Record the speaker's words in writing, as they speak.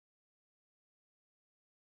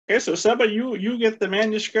Okay, so Saba, you get the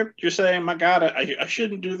manuscript. You're saying, my God, I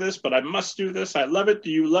shouldn't do this, but I must do this. I love it.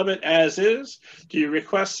 Do you love it as is? Do you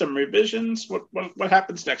request some revisions? What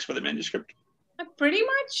happens next for the manuscript? Pretty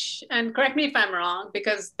much, and correct me if I'm wrong,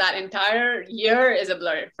 because that entire year is a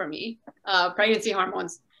blur for me, pregnancy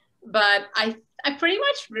hormones. But I pretty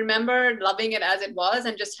much remember loving it as it was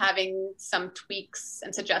and just having some tweaks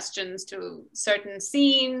and suggestions to certain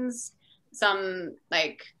scenes, some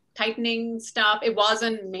like tightening stuff. It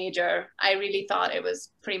wasn't major. I really thought it was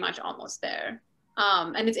pretty much almost there.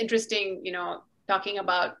 And it's interesting, talking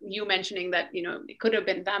about you mentioning that, it could have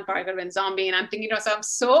been vampire, it could have been zombie. And I'm thinking to myself, I'm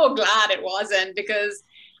so glad it wasn't, because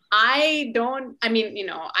I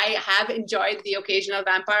have enjoyed the occasional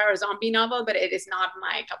vampire or zombie novel, but it is not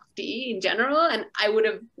my cup of tea in general. And I would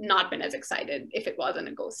have not been as excited if it wasn't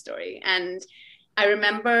a ghost story. And I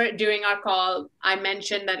remember during our call, I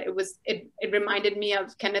mentioned that it reminded me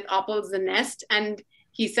of Kenneth Apple's The Nest. And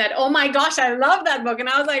he said, oh my gosh, I love that book. And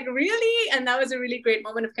I was like, really? And that was a really great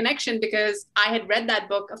moment of connection, because I had read that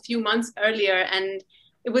book a few months earlier, and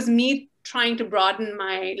it was me trying to broaden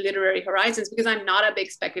my literary horizons, because I'm not a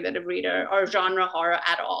big speculative reader or genre horror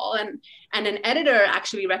at all. And an editor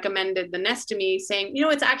actually recommended The Nest to me, saying,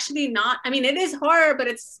 it's actually not, it is horror, but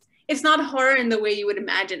it's not horror in the way you would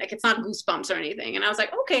imagine. Like, it's not Goosebumps or anything. And I was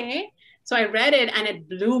like, okay. So I read it and it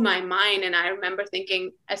blew my mind. And I remember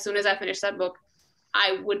thinking, as soon as I finished that book,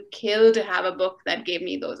 I would kill to have a book that gave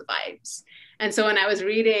me those vibes. And so when I was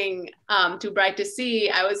reading Too Bright to See,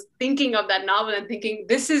 I was thinking of that novel and thinking,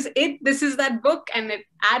 this is it. This is that book. And it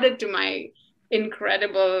added to my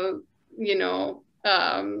incredible, like,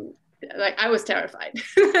 I was terrified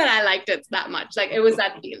that I liked it that much. Like, it was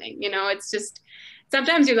that feeling, it's just,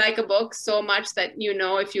 sometimes you like a book so much that,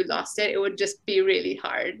 if you lost it, it would just be really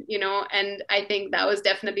hard, and I think that was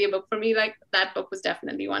definitely a book for me. Like, that book was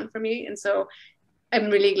definitely one for me. And so I'm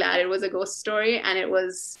really glad it was a ghost story, and it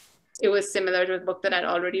was similar to a book that I'd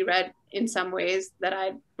already read in some ways that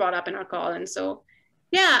I brought up in our call. And so,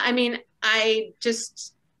 yeah, I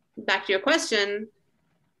just, back to your question,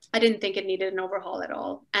 I didn't think it needed an overhaul at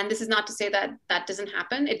all. And this is not to say that that doesn't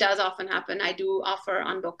happen. It does often happen. I do offer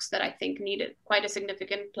on books that I think needed quite a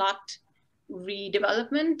significant plot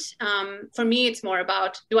redevelopment. For me, it's more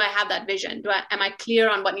about, do I have that vision? Am I clear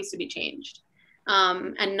on what needs to be changed?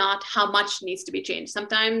 And not how much needs to be changed.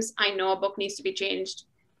 Sometimes I know a book needs to be changed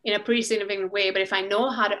in a pretty significant way, but if I know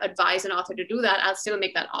how to advise an author to do that, I'll still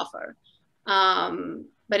make that offer.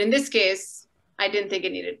 But in this case, I didn't think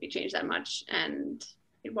it needed to be changed that much, and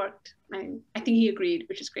it worked. I think he agreed,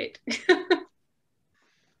 which is great.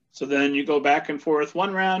 So then you go back and forth,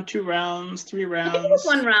 1 round, 2 rounds, 3 rounds. I think it was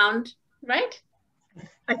 1 round, right?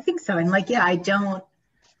 I think so. And like, yeah, I don't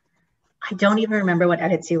even remember what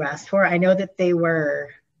edits you asked for. I know that they were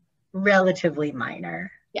relatively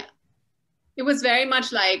minor. Yeah. It was very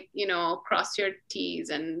much like, cross your T's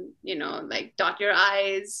and, like dot your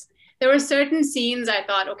I's. There were certain scenes I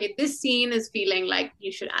thought, okay, this scene is feeling like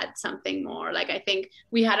you should add something more. Like, I think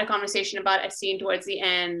we had a conversation about a scene towards the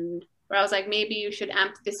end where I was like, maybe you should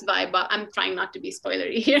amp this vibe up. I'm trying not to be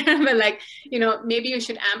spoilery here, but like, maybe you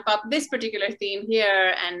should amp up this particular theme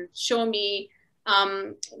here and show me.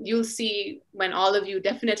 You'll see when all of you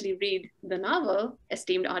definitely read the novel,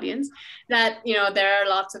 esteemed audience, that there are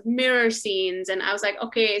lots of mirror scenes. And I was like,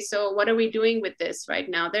 okay, so what are we doing with this right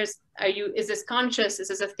now? Is this conscious? Is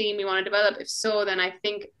this a theme you want to develop? If so, then I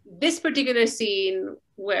think this particular scene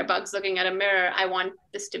where Bug's looking at a mirror, I want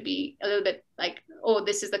this to be a little bit like, oh,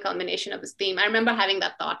 this is the culmination of this theme. I remember having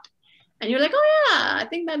that thought, and you're like, oh yeah, I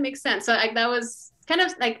think that makes sense. So like, that was kind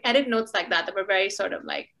of like edit notes like that were very sort of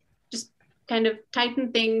like, kind of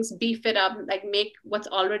tighten things, beef it up, like make what's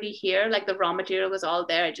already here, like the raw material was all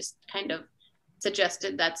there. I just kind of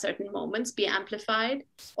suggested that certain moments be amplified,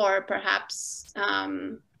 or perhaps,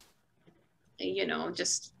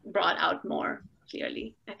 just brought out more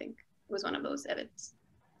clearly. I think it was one of those edits,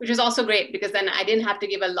 which was also great, because then I didn't have to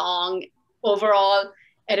give a long overall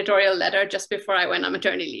editorial letter just before I went on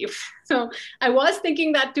maternity leave. So I was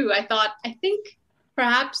thinking that too. I think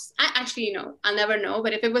perhaps, I'll never know,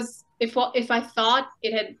 but if I thought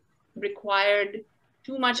it had required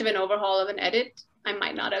too much of an overhaul of an edit, I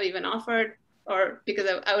might not have even offered, or because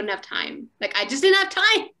I wouldn't have time. Like, I just didn't have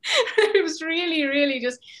time. It was really, really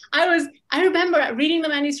just, I remember reading the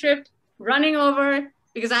manuscript, running over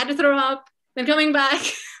because I had to throw up, then coming back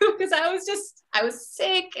because I was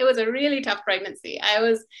sick. It was a really tough pregnancy. I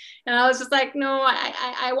was just like, no,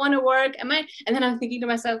 I want to work. And then I'm thinking to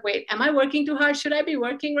myself, wait, am I working too hard? Should I be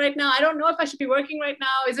working right now? I don't know if I should be working right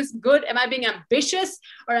now. Is this good? Am I being ambitious,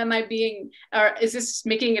 or is this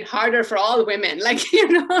making it harder for all women? Like,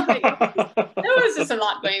 it was just a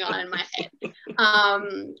lot going on in my head.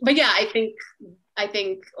 But yeah, I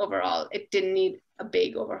think overall it didn't need a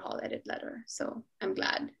big overhaul edit letter. So I'm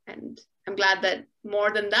glad. And I'm glad that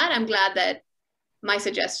more than that, I'm glad that my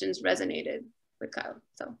suggestions resonated with Kyle.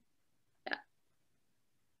 So